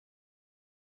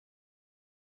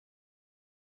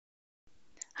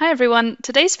Hi everyone,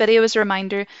 today's video is a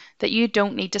reminder that you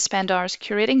don't need to spend hours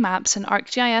curating maps in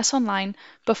ArcGIS Online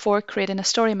before creating a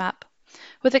story map.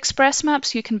 With Express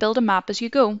Maps you can build a map as you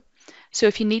go. So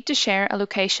if you need to share a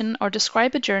location or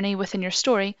describe a journey within your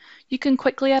story, you can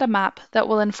quickly add a map that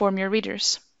will inform your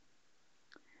readers.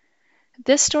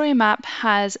 This story map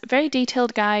has a very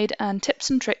detailed guide and tips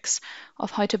and tricks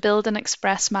of how to build an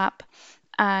Express map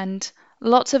and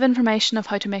lots of information of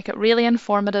how to make it really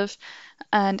informative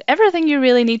and everything you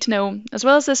really need to know, as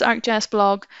well as this ArcGIS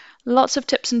blog, lots of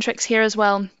tips and tricks here as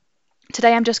well.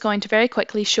 Today I'm just going to very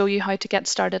quickly show you how to get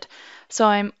started. So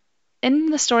I'm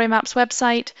in the Story Maps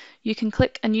website. You can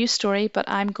click a new story, but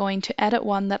I'm going to edit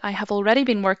one that I have already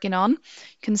been working on. You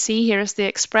can see here's the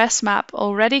Express map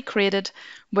already created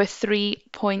with 3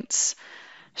 points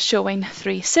showing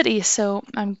 3 cities. So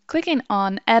I'm clicking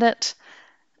on Edit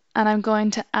and I'm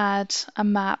going to add a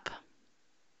map.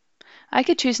 I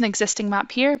could choose an existing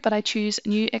map here, but I choose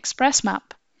New Express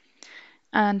Map.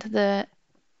 And the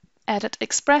Edit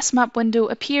Express Map window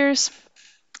appears.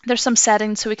 There's some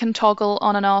settings so we can toggle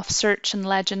on and off search and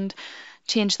legend,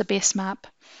 change the base map.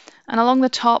 And along the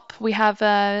top we have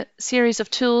a series of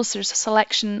tools. There's a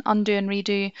selection, undo and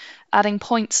redo, adding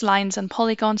points, lines and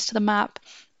polygons to the map,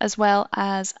 as well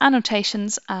as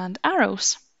annotations and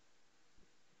arrows.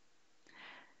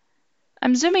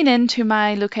 I'm zooming into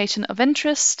my location of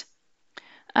interest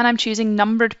and I'm choosing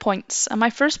numbered points, and my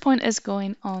first point is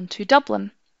going on to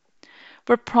Dublin.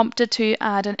 We're prompted to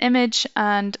add an image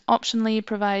and optionally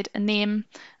provide a name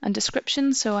and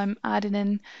description, so I'm adding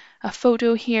in a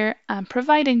photo here and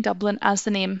providing Dublin as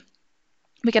the name.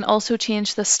 We can also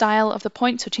change the style of the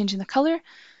point, so changing the colour.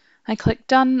 I click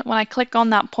done. When I click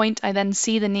on that point I then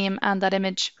see the name and that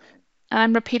image, and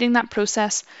I'm repeating that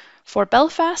process for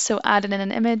Belfast, so adding in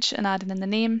an image and adding in the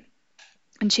name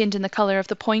and changing the colour of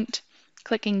the point,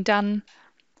 clicking done,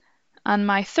 and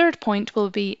my third point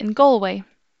will be in Galway.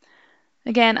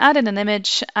 Again, adding an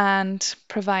image and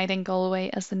providing Galway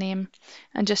as the name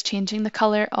and just changing the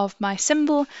colour of my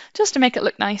symbol just to make it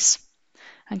look nice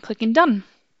and clicking done.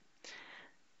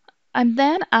 I'm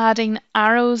then adding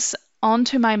arrows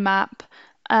onto my map,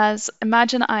 as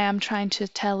imagine I am trying to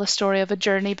tell the story of a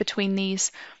journey between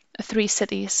these 3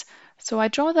 cities. So I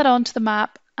draw that onto the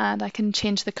map and I can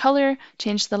change the colour,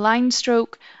 change the line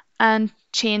stroke and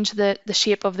change the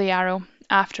shape of the arrow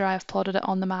after I've plotted it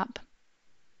on the map.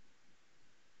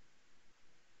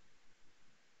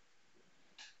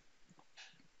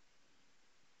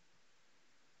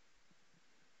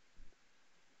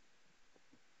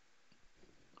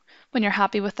 When you're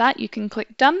happy with that, you can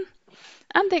click done,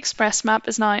 and the Express map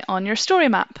is now on your story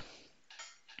map.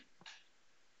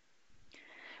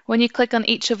 When you click on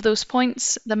each of those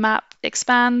points, the map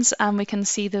expands and we can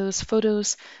see those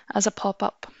photos as a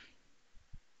pop-up.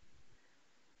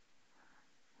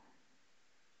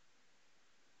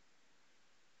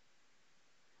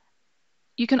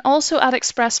 You can also add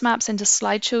Express maps into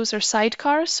slideshows or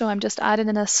sidecars, so I'm just adding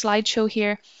in a slideshow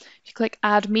here. If you click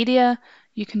Add Media,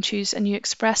 you can choose a new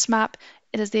Express map.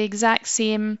 It is the exact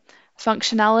same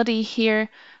functionality here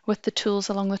with the tools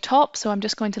along the top, so I'm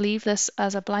just going to leave this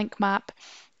as a blank map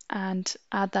and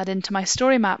add that into my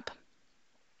story map.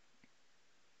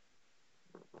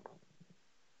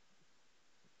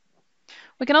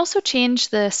 We can also change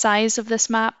the size of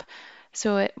this map,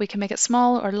 so we can make it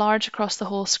small or large across the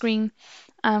whole screen,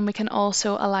 and we can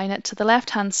also align it to the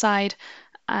left-hand side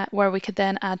where we could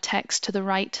then add text to the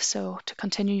right. So to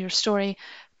continue your story,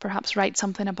 perhaps write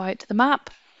something about the map.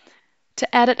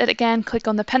 To edit it again, click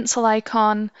on the pencil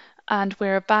icon and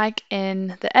we're back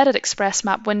in the Edit Express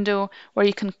Map window where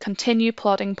you can continue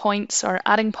plotting points or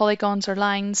adding polygons or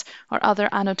lines or other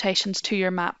annotations to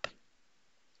your map.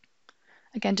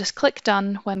 Again, just click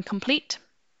done when complete.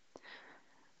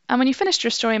 And when you finished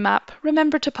your story map,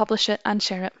 remember to publish it and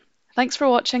share it. Thanks for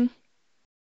watching.